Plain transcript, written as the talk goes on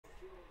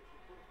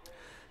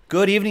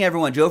Good evening,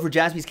 everyone. Joe for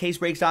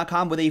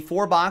JaspysCaseBreaks.com with a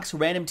 4-box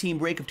random team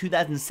break of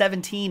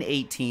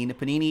 2017-18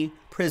 Panini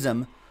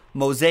PRIZM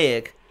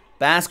MOSAIC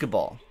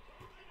basketball.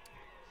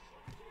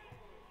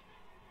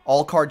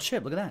 All card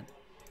chip. Look at that.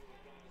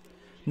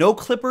 No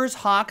Clippers,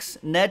 Hawks,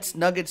 Nets,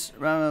 Nuggets,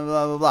 blah,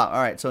 blah, blah, blah.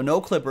 All right, so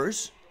no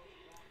Clippers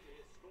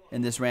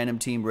in this random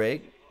team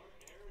break.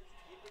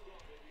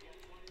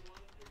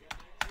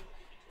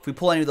 If we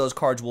pull any of those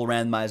cards, we'll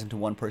randomize them to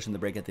one person in the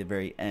break at the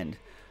very end.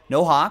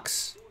 No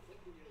Hawks.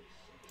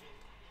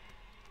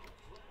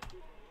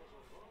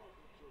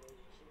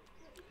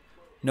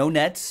 No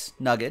Nets,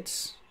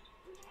 Nuggets.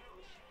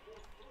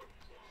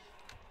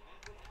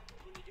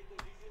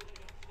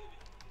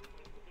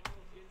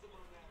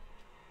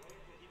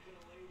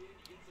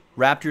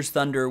 Raptors,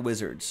 Thunder,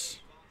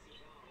 Wizards.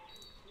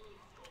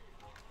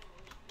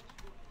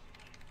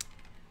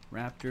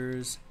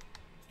 Raptors,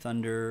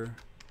 Thunder,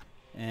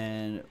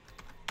 and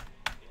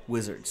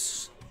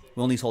Wizards.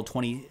 We only sold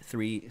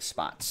 23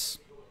 spots.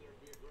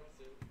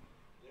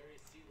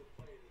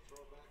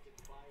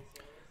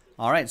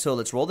 All right, so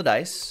let's roll the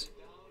dice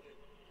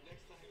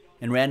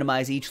and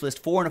randomize each list.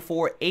 4 and a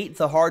 4, 8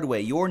 the hard way.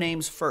 Your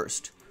names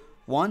first.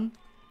 1,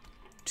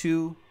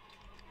 2,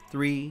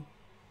 3,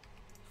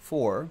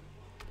 4,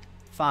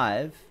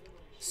 5,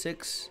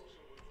 6,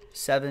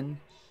 7,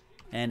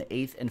 and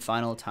 8th and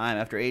final time.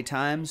 After 8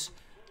 times,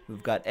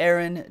 we've got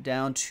Aaron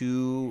down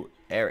to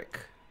Eric.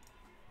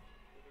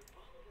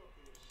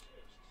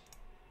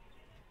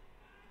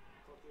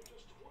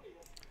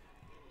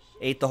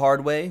 Eight the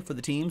hard way for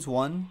the teams.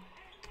 1,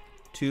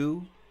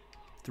 2,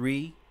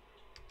 3,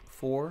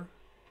 4,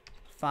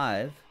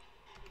 5,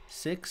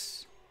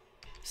 6,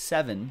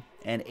 7,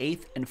 and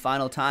 8th and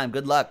final time.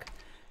 Good luck.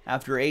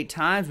 After 8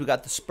 times, we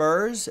got the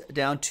Spurs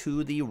down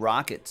to the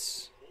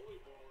Rockets.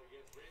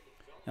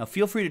 Now,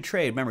 feel free to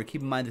trade. Remember,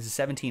 keep in mind this is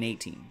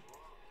 17-18.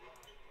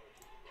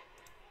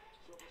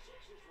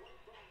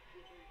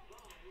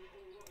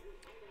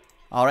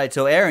 All right,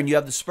 so Aaron, you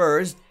have the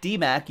Spurs.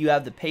 D-Mac, you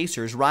have the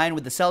Pacers. Ryan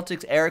with the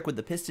Celtics. Eric with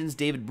the Pistons.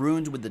 David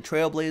Bruins with the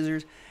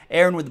Trailblazers.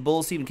 Aaron with the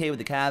Bulls. Stephen K with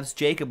the Cavs.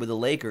 Jacob with the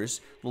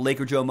Lakers. The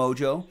Laker Joe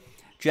Mojo.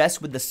 Jess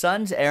with the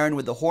Suns. Aaron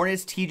with the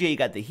Hornets. TJ, you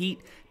got the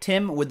Heat.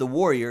 Tim with the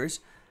Warriors.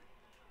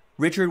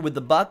 Richard with the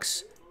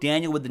Bucks.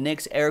 Daniel with the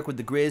Knicks. Eric with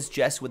the Grizz.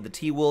 Jess with the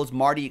T-Wolves.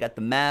 Marty, you got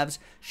the Mavs.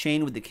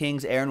 Shane with the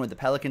Kings. Aaron with the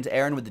Pelicans.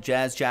 Aaron with the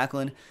Jazz.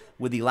 Jacqueline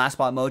with the Last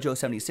Spot Mojo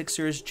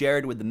 76ers.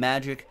 Jared with the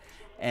Magic.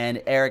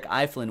 And Eric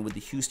Eiflin with the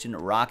Houston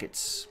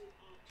Rockets.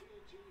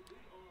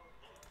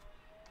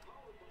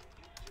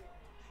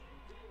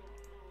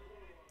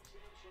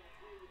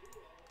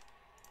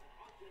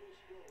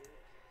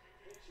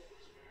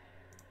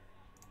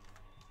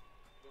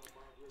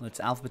 Let's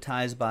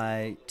alphabetize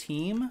by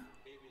team.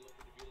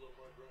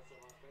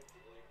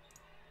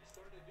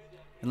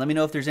 And let me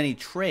know if there's any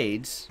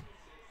trades.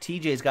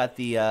 TJ's got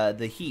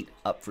the Heat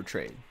up for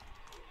trade.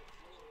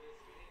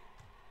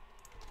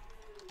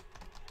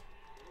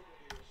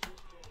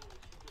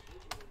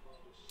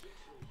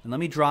 And let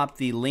me drop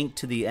the link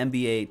to the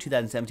NBA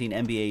 2017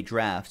 NBA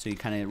draft so you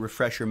kind of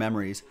refresh your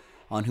memories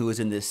on who was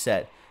in this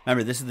set.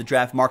 Remember, this is the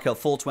draft. Markelle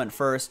Fultz went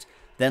first,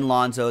 then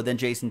Lonzo, then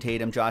Jason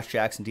Tatum, Josh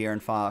Jackson,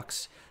 De'Aaron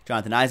Fox,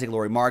 Jonathan Isaac,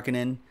 Lauri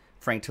Markkanen,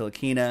 Frank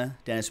Ntilikina,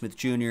 Dennis Smith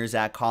Jr.,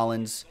 Zach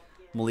Collins,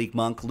 Malik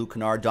Monk, Luke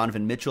Kennard,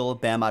 Donovan Mitchell,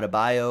 Bam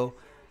Adebayo,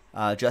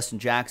 Justin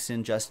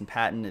Jackson, Justin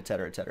Patton,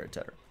 etc., etc.,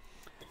 etc.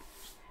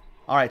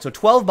 All right, so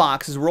 12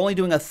 boxes. We're only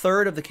doing a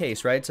third of the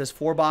case, right? It says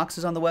 4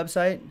 boxes on the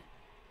website.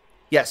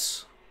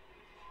 Yes.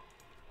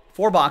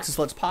 4 boxes.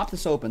 Let's pop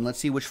this open. Let's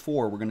see which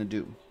 4 we're going to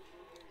do.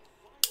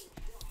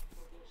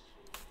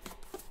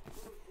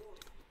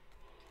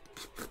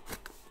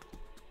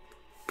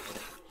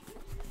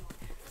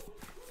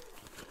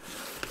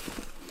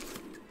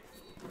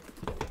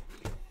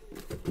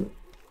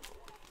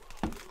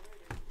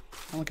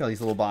 Look at all these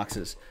little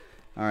boxes.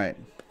 All right.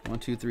 1,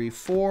 2, 3,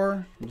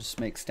 4. We'll just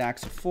make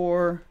stacks of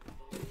 4.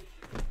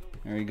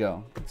 There you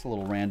go. It's a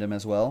little random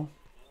as well.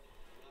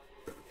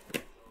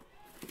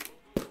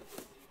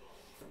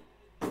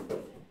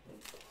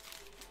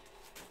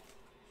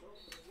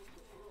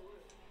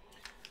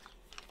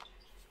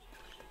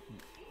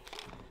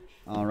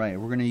 All right,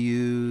 we're going to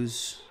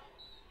use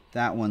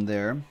that one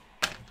there.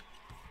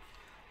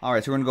 All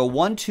right, so we're going to go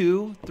 1,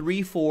 2,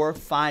 3, 4,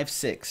 5,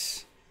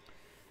 6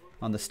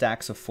 on the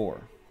stacks of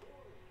 4.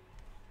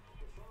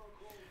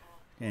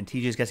 And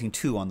TJ's guessing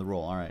 2 on the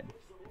roll. All right.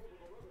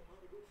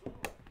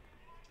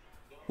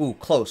 Ooh,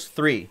 close.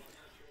 3.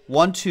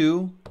 1,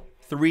 2,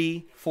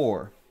 3, 4.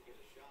 And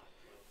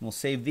we'll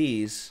save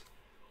these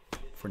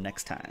for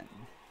next time.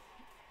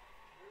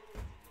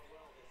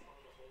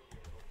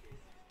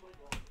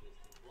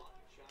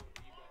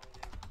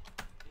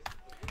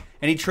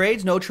 Any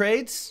trades? No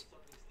trades?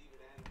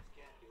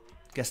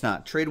 Guess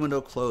not. Trade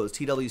window closed.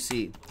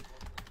 TWC.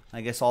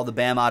 I guess all the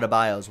Bam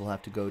Adebayos will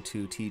have to go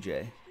to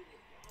TJ.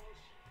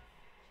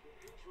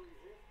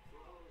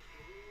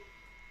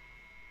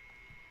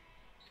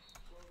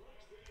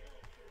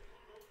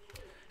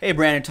 Hey,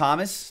 Brandon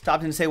Thomas.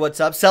 Stopped in to say what's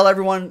up. Sell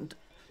everyone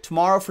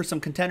tomorrow for some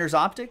Contenders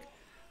Optic.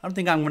 I don't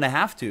think I'm going to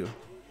have to.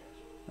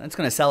 That's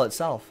going to sell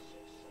itself.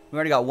 We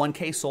already got one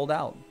case sold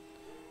out.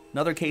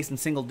 Another case in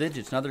single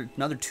digits.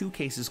 Another 2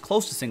 cases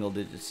close to single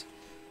digits.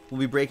 We'll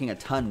be breaking a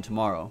ton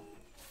tomorrow.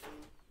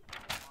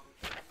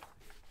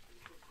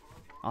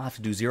 I'll have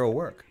to do 0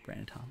 work,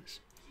 Brandon Thomas.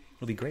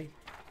 It'll be great.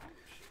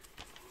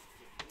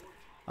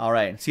 All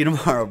right. See you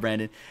tomorrow,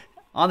 Brandon.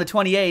 On the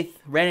 28th,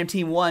 Random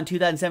Team 1,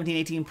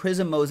 2017-18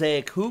 PRIZM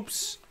Mosaic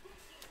Hoops.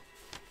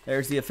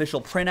 There's the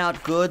official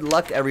printout. Good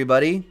luck,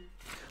 everybody.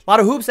 A lot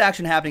of hoops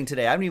action happening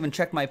today. I haven't even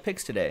checked my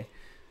picks today.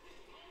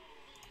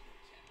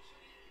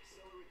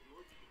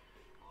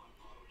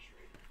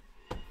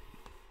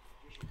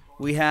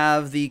 We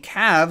have the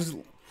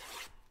Cavs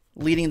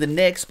leading the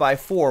Knicks by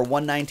 4,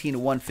 119 to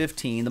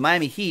 115. The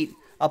Miami Heat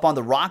up on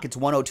the Rockets,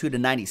 102 to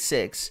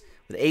 96,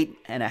 with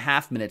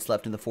 8.5 minutes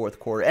left in the fourth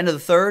quarter. End of the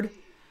third.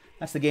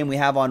 That's the game we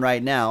have on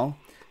right now.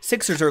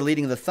 Sixers are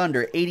leading the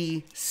Thunder,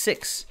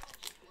 86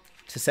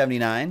 to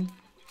 79.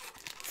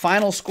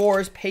 Final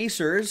scores: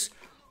 Pacers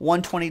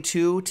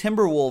 122,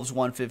 Timberwolves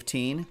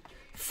 115.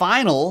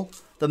 Final: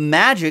 the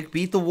Magic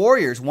beat the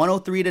Warriors,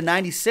 103 to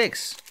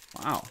 96.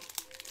 Wow.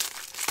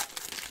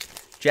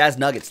 Jazz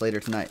Nuggets later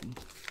tonight.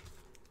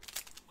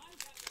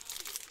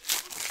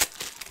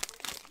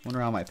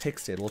 Wonder how my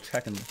picks did. We'll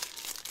check in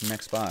the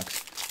next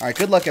box. All right,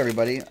 good luck,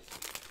 everybody. I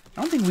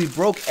don't think we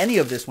broke any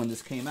of this when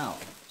this came out,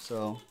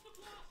 so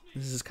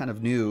this is kind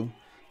of new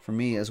for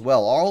me as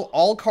well.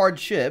 All card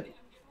ship.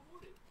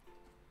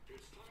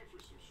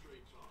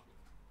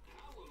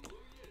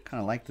 Kind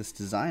of like this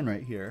design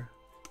right here.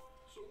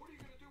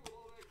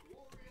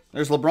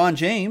 There's LeBron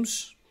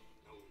James.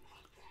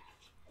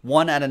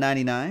 1 out of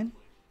 99.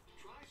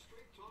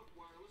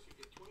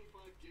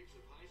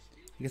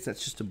 I guess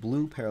that's just a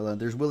blue parallel.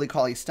 There's Willie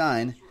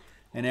Cauley-Stein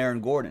and Aaron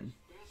Gordon.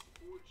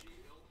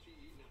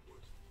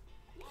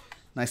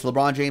 Nice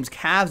LeBron James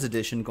Cavs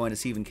edition going to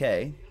Stephen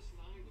K.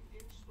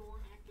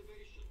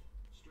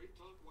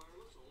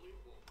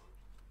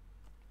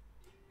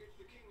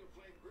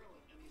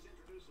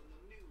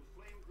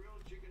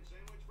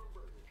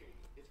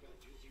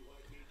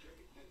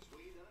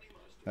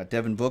 Got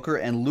Devin Booker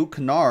and Luke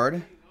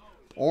Kennard.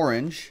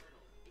 Orange.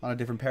 A lot of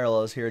different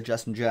parallels here.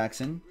 Justin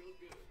Jackson.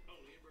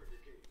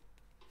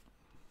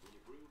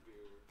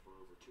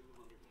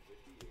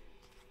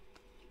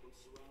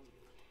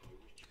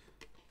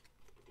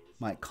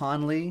 Mike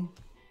Conley,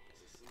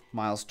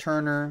 Miles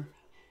Turner,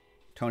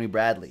 Tony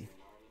Bradley.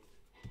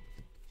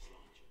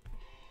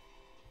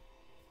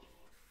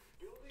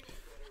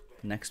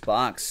 Next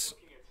box.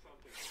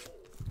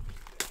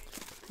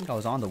 I think I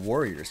was on the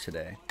Warriors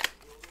today.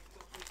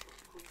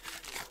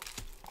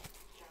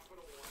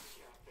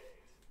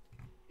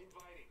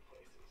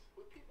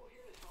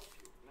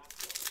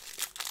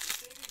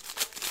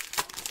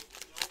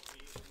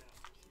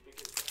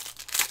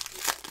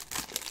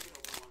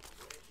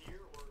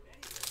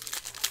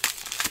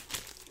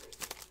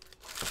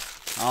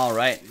 All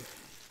right.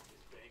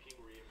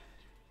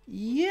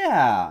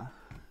 Yeah.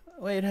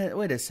 Wait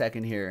a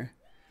second here.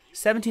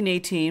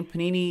 17-18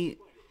 Panini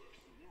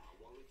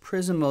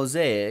PRIZM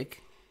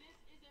Mosaic.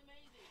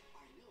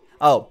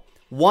 Oh,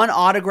 1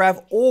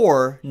 autograph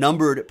or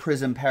numbered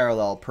PRIZM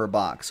parallel per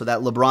box. So that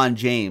LeBron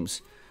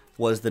James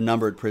was the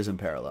numbered PRIZM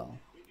parallel.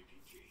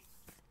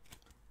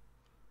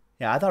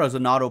 Yeah, I thought it was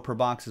an auto per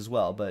box as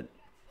well, but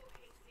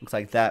looks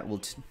like that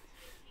will.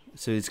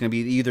 So it's going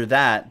to be either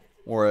that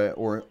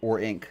or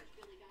ink.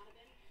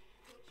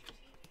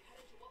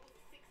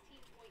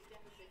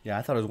 Yeah,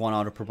 I thought it was 1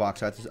 auto per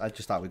box. I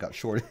just thought we got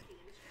shorted.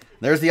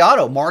 There's the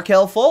auto,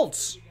 Markelle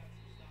Fultz.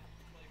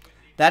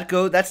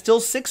 That's still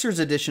Sixers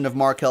edition of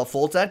Markelle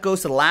Fultz. That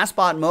goes to the Last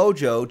Spot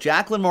Mojo.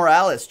 Jacqueline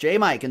Morales,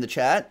 J-Mike in the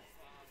chat.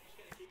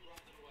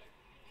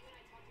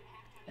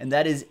 And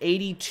that is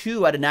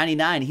 82 out of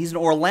 99. He's in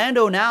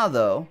Orlando now,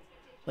 though.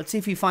 Let's see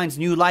if he finds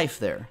new life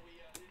there.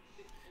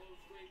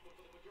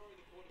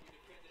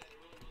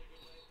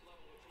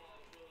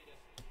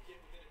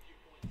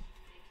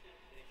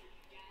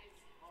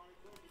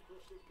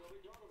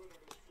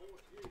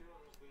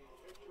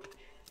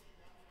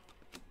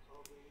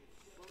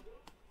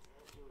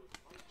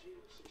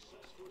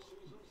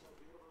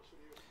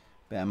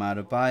 Bam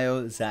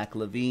Adebayo, Zach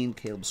LaVine,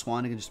 Caleb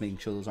Swanigan, just making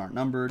sure those aren't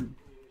numbered.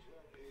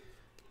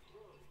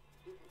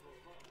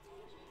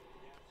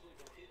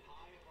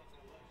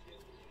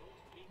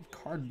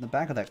 The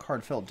back of that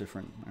card felt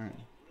different. All right.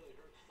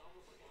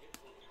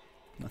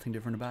 Nothing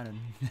different about it.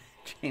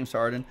 James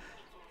Harden,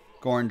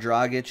 Goran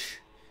Dragic,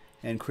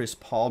 and Chris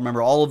Paul.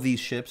 Remember, all of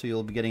these ships, so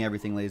you'll be getting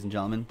everything, ladies and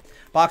gentlemen.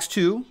 Box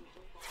 2.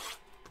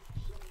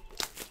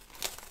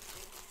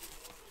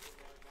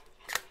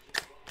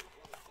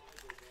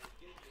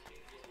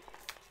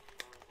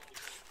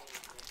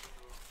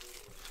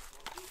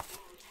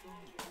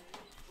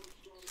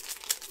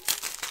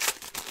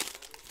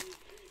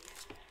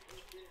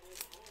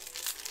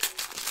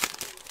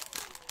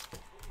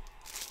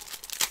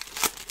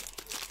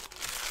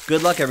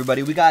 Good luck,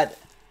 everybody. We got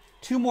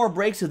 2 more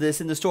breaks of this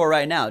in the store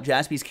right now.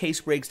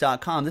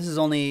 JaspysCaseBreaks.com. This is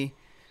only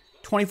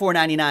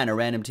 $24.99 a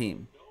random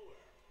team.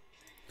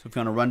 So if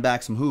you want to run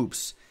back some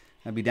hoops,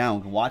 I'd be down.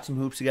 We can watch some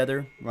hoops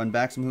together, run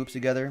back some hoops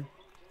together.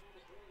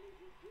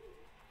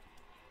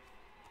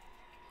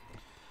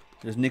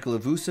 There's Nikola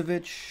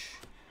Vucevic,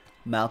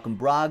 Malcolm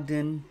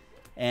Brogdon,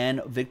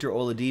 and Victor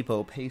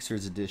Oladipo,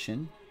 Pacers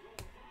edition.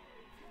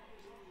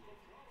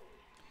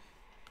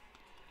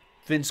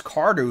 Vince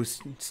Carter, who's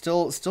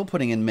still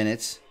putting in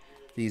minutes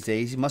these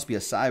days. He must be a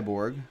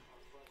cyborg.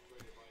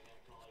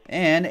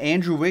 And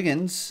Andrew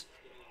Wiggins,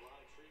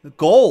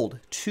 gold,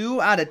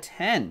 2 out of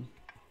 10.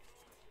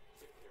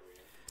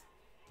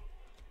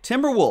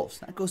 Timberwolves,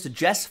 that goes to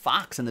Jess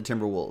Fox and the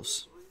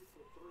Timberwolves.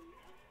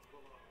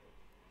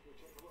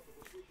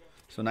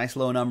 So nice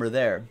low number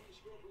there.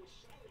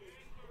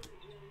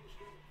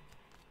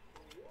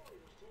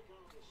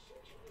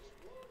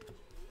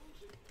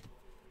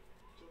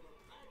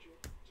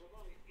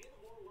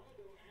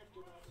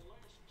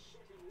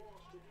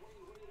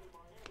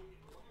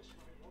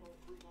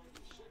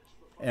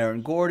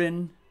 Aaron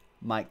Gordon,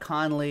 Mike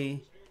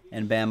Conley,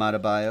 and Bam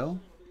Adebayo.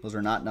 Those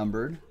are not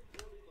numbered.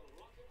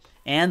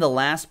 And the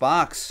last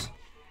box.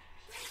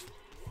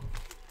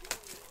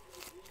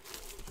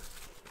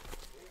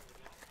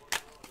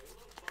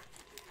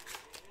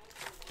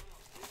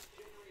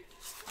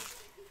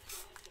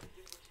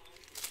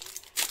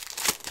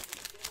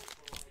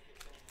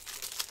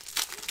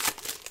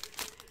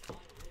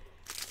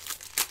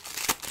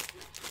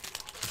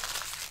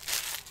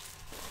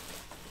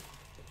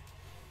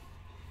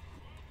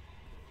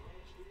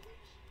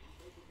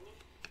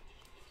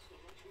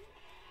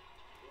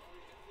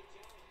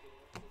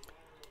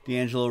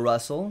 D'Angelo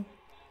Russell,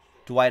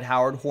 Dwight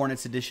Howard,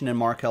 Hornets edition, and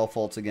Markelle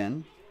Fultz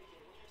again.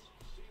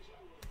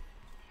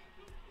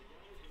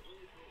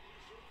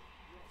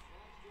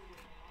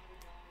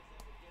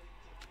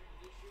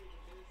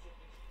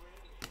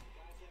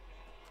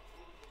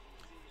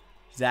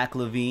 Zach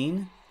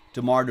LaVine,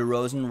 DeMar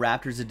DeRozan,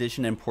 Raptors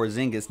edition, and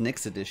Porzingis,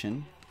 Knicks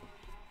edition.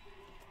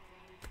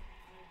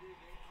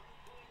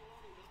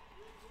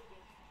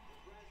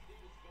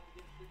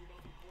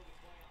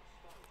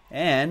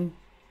 And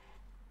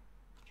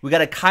we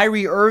got a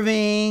Kyrie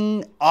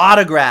Irving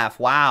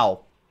autograph. Wow.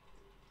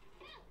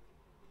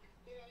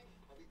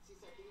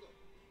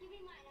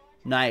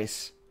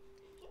 Nice.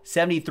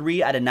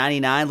 73 out of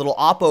 99. Little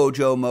Oppo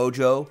Joe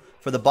Mojo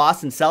for the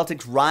Boston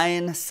Celtics.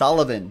 Ryan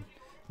Sullivan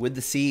with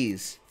the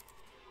C's.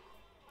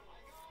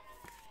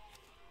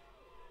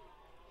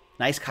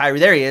 Nice Kyrie.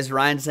 There he is.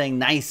 Ryan saying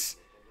nice.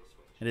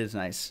 It is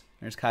nice.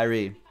 There's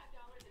Kyrie.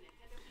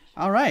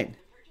 All right.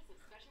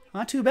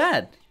 Not too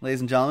bad, ladies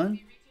and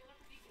gentlemen.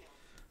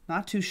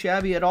 Not too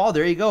shabby at all.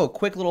 There you go. A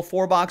quick little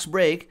 4-box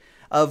break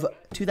of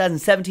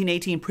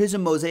 2017-18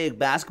 PRIZM MOSAIC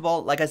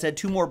basketball. Like I said,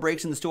 2 more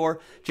breaks in the store.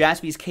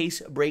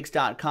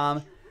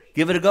 JaspysCaseBreaks.com.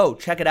 Give it a go.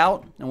 Check it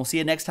out. And we'll see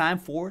you next time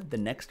for the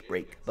next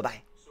break.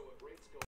 Bye-bye.